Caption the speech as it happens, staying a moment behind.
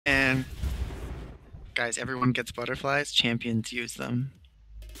Guys, everyone gets butterflies. Champions use them.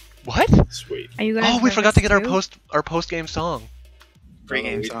 What? Sweet. Are you gonna Oh, we forgot to get our too? post game song.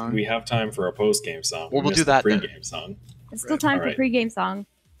 Pre-game song. We have time for a post game song. Well, we'll missed do that the then. pre-game song. It's still time for Alright. pre-game song.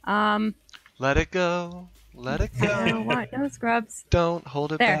 Let it go. Let it I go. don't want no scrubs. Don't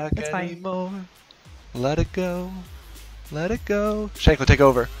hold it There, back that's fine. anymore. Let it go. Let it go. Shanklin, take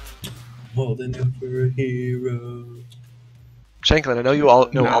over. Holding up for a hero. Shanklin, I know you all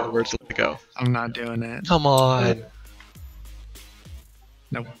know No. all the words to Let It Go. I'm not doing it. Come on.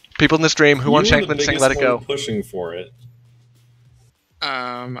 Nope. People in the stream who want You were Shanklin to the sing biggest Let It one Go. Pushing for it.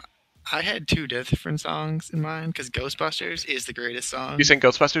 I had two different songs in mind because Ghostbusters is the greatest song. You sing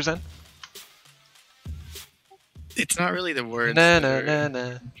Ghostbusters then? It's not really the words. Na that na are- na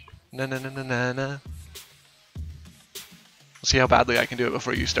na. Na na na na na na. We'll see how badly I can do it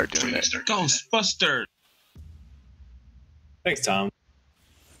before you start doing it. Ghostbusters. Thanks, Tom.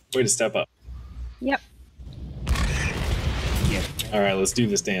 Way to step up. Yep. Alright, let's do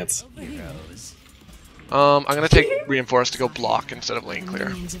this dance. I'm gonna take Reinforce to go block instead of lane clear.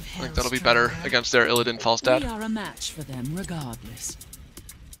 I think that'll be better against their Illidan We Falstad. are a match for them regardless.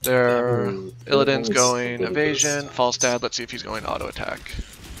 Their Illidan's Always going split evasion, this. Falstad, let's see if he's going auto attack.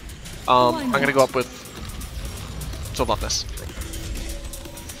 I'm gonna go up with Sylvanas.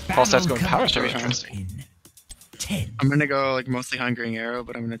 Falstad's going power through, interesting. I'm gonna go like mostly Hungering Arrow,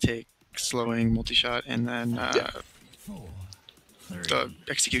 but I'm gonna take slowing multi-shot and then the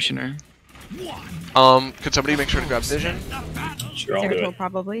Executioner. Could somebody make sure to grab Vision? Sure, I'll do Zeratul it.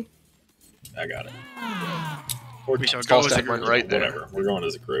 probably. I got it. We shall go as a Falstad group. went right there. Whatever. We're going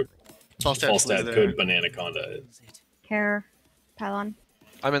as a group. Falstad's Falstad there. could Banana Conda it. Care. Pylon.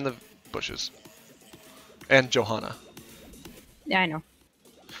 I'm in the bushes. And Johanna. Yeah, I know.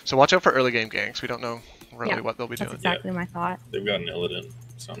 So watch out for early game ganks. We don't know really Yeah, what they'll be That's doing. exactly my thought. They've got an Illidan,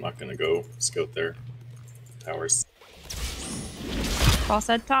 so I'm not going to go scout their towers. Fall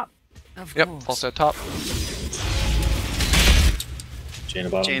said top. Of Yep, course. Falstad top. Jaina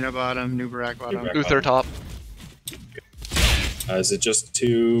bottom. Jaina bottom, Nubarak bottom. Nubarak. Uther top. Is it just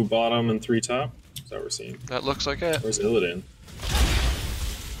 2 bottom and 3 top? Is that what we're seeing? That looks like it. Where's Illidan?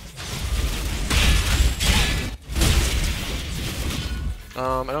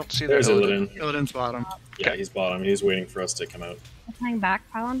 I don't see their There's Illidan. Illidan. Illidan's bottom. Yeah, he's bottom. He's waiting for us to come out. Let's hang back,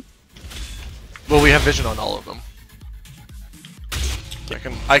 Pylon. Well, we have vision on all of them.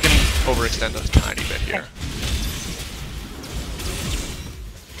 I can overextend a tiny bit here.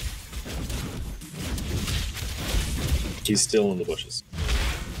 He's still in the bushes.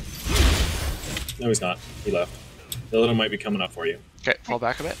 No, he's not. He left. Illidan might be coming up for you. Okay, fall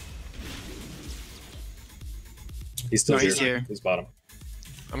back a bit. He's still No, he's here. He's bottom.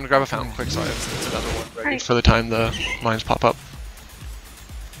 I'm gonna grab a fountain quick so I have another one ready Alright. for the time the mines pop up.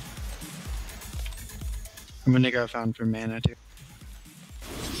 I'm gonna go found for mana too.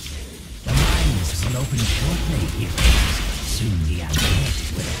 The mines will open shortly. Soon the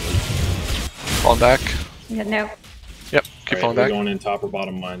outlet will Falling back. Yeah, no. Yep, keep Alright, falling we're back. going in top or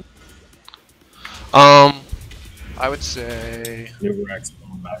bottom mine. I would say Nubarak's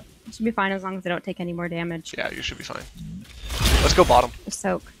going back. It should be fine as long as they don't take any more damage. yeah, you should be fine. Let's go bottom. Just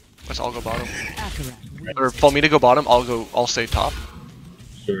soak. Let's all go bottom. Akarat. Or for me to go bottom, I'll stay top.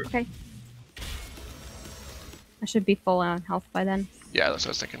 Sure. Okay. I should be full on health by then. Yeah, that's what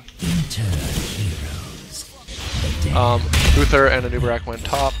I was thinking. enter heroes. Uther and Anubarak went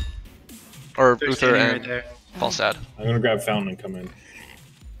top. Or They're Uther standing and right there. Falstad. I'm gonna grab fountain and come in.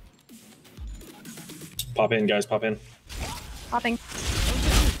 Pop in, guys. Pop in. Popping.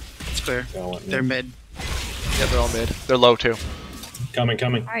 It's clear. Y'all want me? They're mid. Yeah, they're all mid. They're low too. Coming.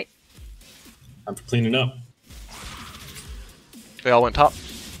 Alright. I'm cleaning up. They all went top.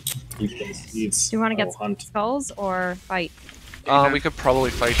 Needs. Do you want to I get will hunt. skulls or fight? We could probably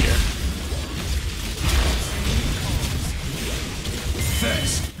fight here.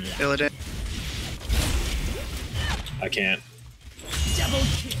 Illidan. I can't.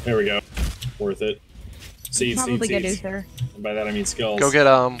 There we go. Worth it. Seeds, Probably get seeds. Uther. And by that I mean skulls. Go get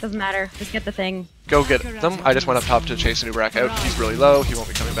Doesn't matter. Just get the thing. them. I just went up top to chase Anubarak out. He's really low. He won't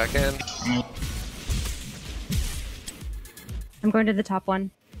be coming back in. I'm going to the top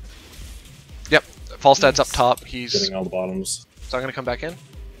one. Yep. Falstad's up top. He's Getting all the bottoms. so I'm gonna come back in.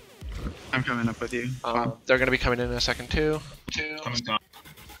 I'm coming up with you. They're gonna be coming in a second too. Comes down.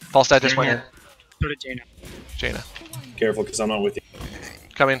 Falstad just went in. So did Jaina. Jaina. Careful, because I'm not with you.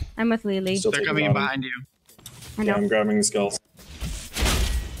 Coming. I'm with Lily. Still They're taking coming in bottom. behind you. I Yeah, know. I'm grabbing the skulls.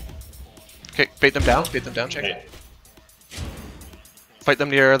 Okay, bait them down. Bait them down, check. Okay. Fight them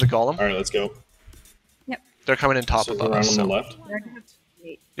near the golem. Alright, let's go. They're coming in top So above around us. on So. the left.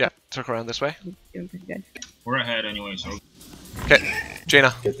 Yeah, circle around this way. I'm doing pretty good. We're ahead anyway, so Okay,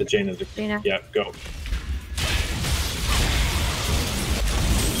 Jaina. Get the Jaina. Jaina. Yeah, go.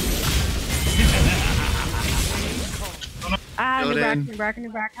 Ah, Fill it new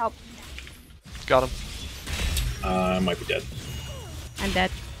rack, help. Got him. I might be dead. I'm dead.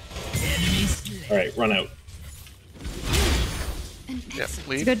 All right, run out. Yeah, It's a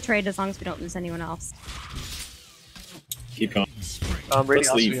lead. good trade as long as we don't lose anyone else. Keep going.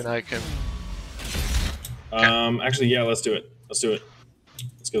 Radiosity leave. and I can. Actually, yeah, let's do it. Let's do it.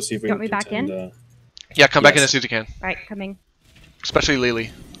 Let's go see if we You can want me back in? contend, Yeah, come back in Yes. as soon as you can. Right, coming. Especially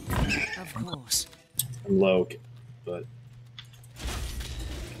Lily. Of course. I'm low, but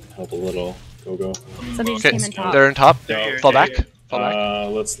help a little. Go, go. Somebody just Okay, came in top. they're in top. No, Fall okay. back. Fall back.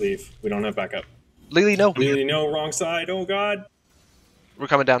 Let's leave. We don't have backup. Lily, no. Really, no, wrong side. Oh God. We're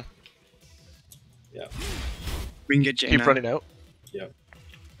coming down. Yeah. We can get Jaina. Keep running out. Yeah.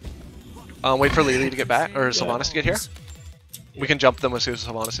 Wait for Lily to get back, or Sylvanas to get here. We can jump them as soon as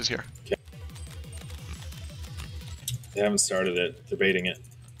Sylvanas is here. They haven't started it. They're baiting it.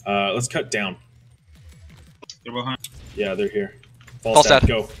 Let's cut down. they're behind. Yeah, they're here. False Falstad, dad.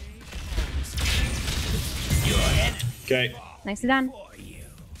 go. Okay. Nicely done.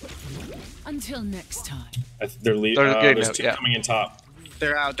 Until next time. They're leaving. They're getting There's out, two yeah. coming in top.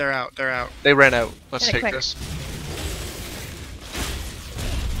 They're out. They're out. They're out. They ran out. Let's Get it take quick. this.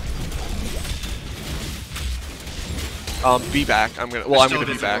 Be back. I'm gonna. Well, I'm gonna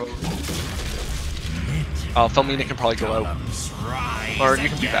be back. Felmina can probably go out, or you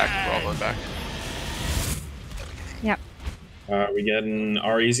can be back. We're all going back. Yep. Are we getting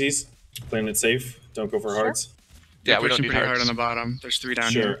our easies? Playing it safe. Don't go for hards. Yeah, They're we don't pushing need pretty hard hearts. on the bottom. There's 3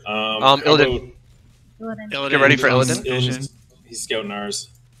 down Sure. here. How Illidan. about Get ready for Illidan. Illidan. He's scouting ours.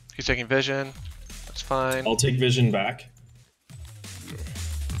 He's taking vision. That's fine. I'll take vision back.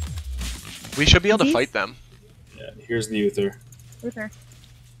 We should be able to He's- fight them. Yeah, here's the Uther. Luther.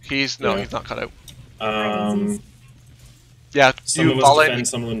 He's Yeah. he's not cut out. Yeah, Some you of us follow defend, it.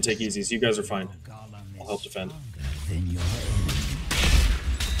 some of them take easies. You guys are fine. I'll help defend. Than your enemy.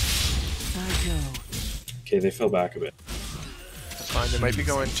 I go. Okay, they fell back a bit. That's fine. They might be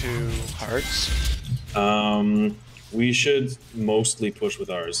going to hearts. We should mostly push with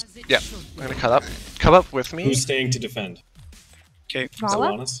ours. Yeah, I'm gonna cut up. Come up with me. Who's staying to defend? Okay. Vala?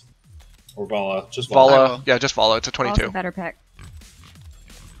 Sylvanas? Or Vala? Just Vala. Vala. Vala. Yeah, just Vala. It's a Also 22. a better pick.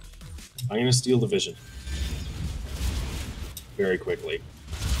 I'm gonna steal the vision. Very quickly.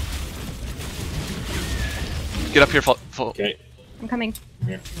 Get up here, full. Okay, I'm coming.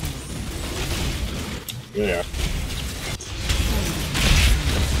 here. Here they are.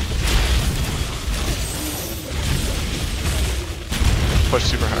 Push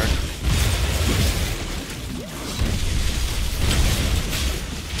super hard.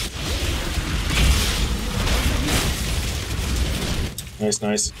 Nice,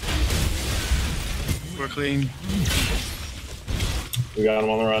 nice. We're clean. We got him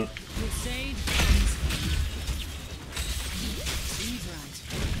on the run. Crusade. Seems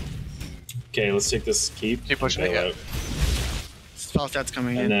right. Okay, let's take this keep. Keep pushing it, bail yeah. out. Falstat's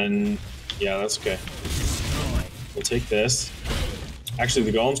coming And in. then, yeah, that's okay. We'll take this.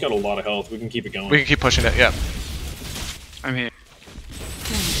 Actually, the golem's got a lot of health. We can keep it going. We can keep pushing it. Yeah. I'm here.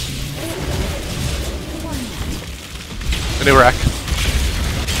 A new rack.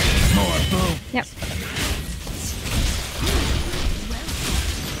 Yep.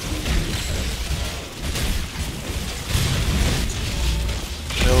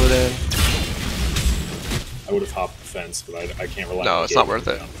 Fill it in. I would have hopped the fence, but I can't rely on No, the it's not gate. worth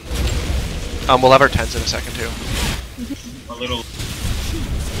it. We'll have our 10s in a second too. A little.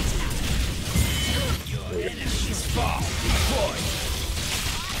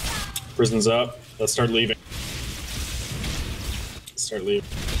 Prison's up. Let's start leaving. Let's start leaving.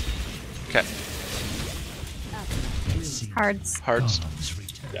 Okay. Cards. Hearts.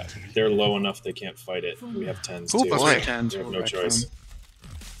 Yeah, they're low enough they can't fight it. We have 10s Oh, too. boy. Plus We 10s. have We'll no wreck choice. them.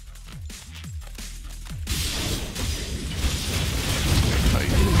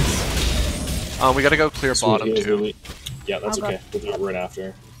 We gotta go clear Sweet bottom heals, too. Lily. Yeah, that's I'll go. okay. We'll do it right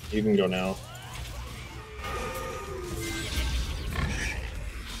after. You can go now.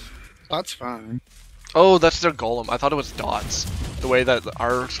 That's fine. Oh, that's their golem. I thought it was dots. The way that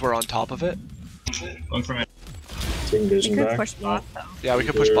ours were on top of it. Going from it. Taking We vision could back. push No. bot though. Yeah, we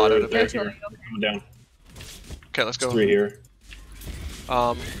could push bot out of They're there. here. Coming down. Okay, let's There's go. 3 here.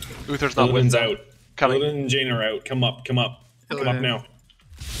 Uther's not with Illidan's them. out. Coming. Illidan and Jane are out. Come up, come up. Come up Illidan. now.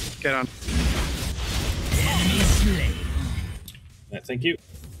 Get on. Enemy slain. Yeah, thank you.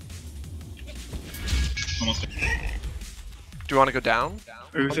 Almost. Do you want to go down?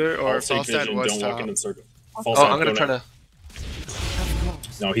 Uther or I'll take Falstad vision. was Don't walk top. into the circle. Oh, Falstad, I'm gonna go try now. to. Of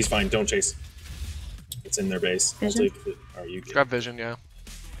course. No, he's fine. Don't chase. It's in their base. I'll Vision? take it. Are you good? Grab vision, yeah.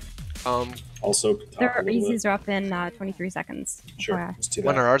 Also, top Their a little easies bit. are up in 23 seconds. Sure. FYI. Let's do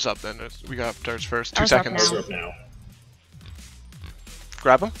When that. are ours up then? We got ours first. 2 Ours up seconds. Ours now. are up now.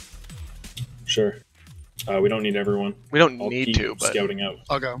 Grab them. Sure. We don't need everyone. We don't I'll need keep to, but scouting out.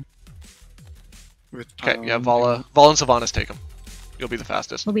 I'll go. With okay. Yeah, Pylon. Vala and Sylvanas take them. You'll be the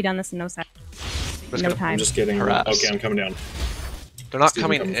fastest. We'll be done this in no sec. Let's No go. time. I'm just getting. Harass. Okay, I'm coming down. They're not Steven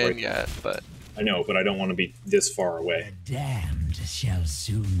coming coming in for it. yet, but I know, but I don't want to be this far away. The damned shall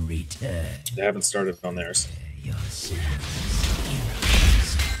soon return. They haven't started on theirs. Yourselves.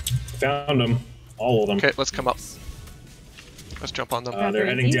 Found them. All of them. okay. Let's come up. Let's jump on them. They're They're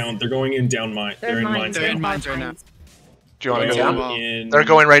heading easy? down. They're going in down mine. They're in mines They're now. in mines right now. Do you want to go down? down? In... They're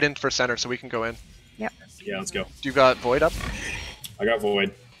going right in for center, so we can go in. Yep. Yeah, let's go. Do you got Void up? I got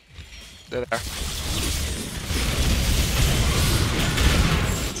Void. They're there.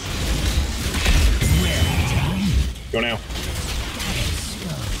 Go now.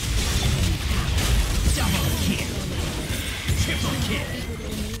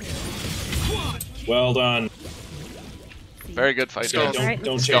 Well done. Very good fight. Yeah, guys. don't Alright.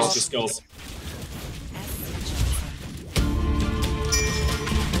 don't chase Skulls. the skulls.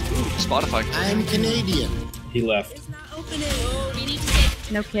 Spotify. I'm Canadian. He left.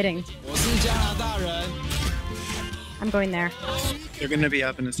 No kidding. I'm going there. They're gonna be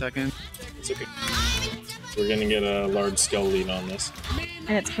up in a second. It's okay. We're gonna get a large skull lead on this.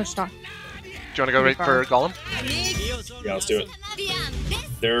 And it's pushed off. Do you want to go right for Golem? Yeah, let's do it.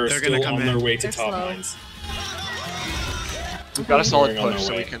 They're They're gonna still come on in. their way to They're top slow. mines. We've got a solid Going on push, their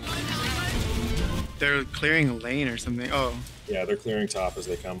so we way. can. They're clearing a lane or something. Oh, Yeah, they're clearing top as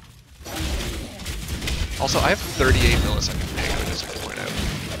they come. Also, I have 38 millisecond ping. I just want to point out.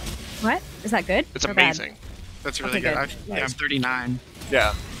 What? Is that good? It's or bad? amazing. that's really Okay, good. good. Yeah, I'm Nice. 39.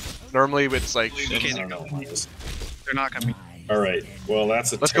 Yeah. Normally it's like. I don't know what mine is. They're not coming. All right. Well,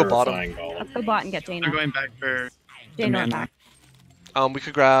 that's a Let's go bottom. terrifying golem. Let's go bot and get They're Jaina. going back for Jaina mana. back. We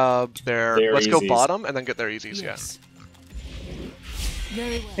could grab their. Their Let's go easies. bottom and then get their easies. Yes.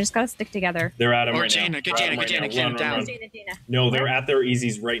 Very well. We just gotta stick together. They're at him Or right Jaina, now. get They're at Jaina, him get right Jaina, now. get Run, him run, down. run. Jaina. No, they're at their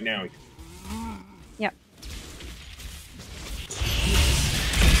easies right now. Yep.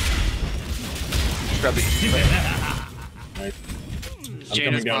 Just grab the. Right. I'm Jaina's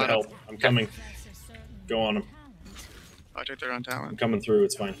coming down to bottom. help. I'm coming. Go on them. I'll check their own I'm talent. coming through.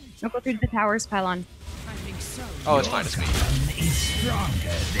 It's fine. Don't go through the towers, pylon. Oh, it's fine. It's fine. One is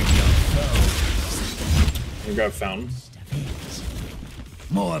stronger than your foe. We grab fountain.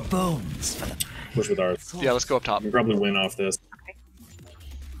 More bones for the Push with ours. Yeah, let's go up top. We can probably win off this.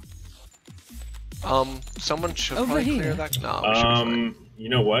 Someone should Over probably here. clear that. No, we should be fine. You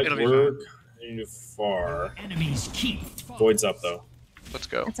know what? It'll be We're kind of far. enemies keep. Void's up though. Let's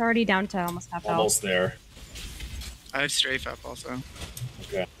go. It's already down to almost half health. Almost there. I have strafe up also.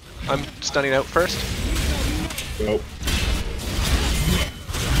 Okay. I'm stunning out first. Go.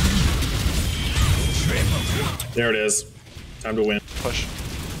 There it is. Time to win. Push.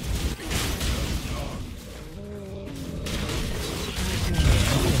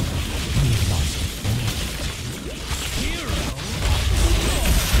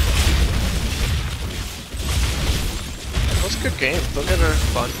 That was a good game. Those guys are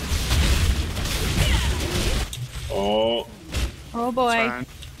fun. Oh. Oh boy. Fine.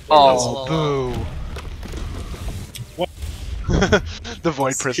 Oh, boo. What? The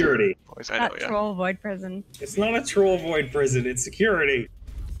void prison. Security. Boys, I know, That yeah. troll void prison. It's not a troll void prison. It's security.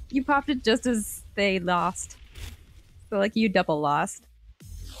 You popped it just as they lost. So like you double lost.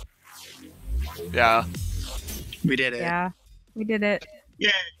 Yeah. We did it. Yeah. We did it.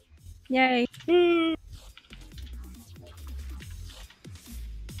 Yeah. Yay.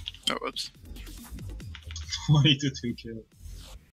 Oh, whoops. 20 to 2 kills.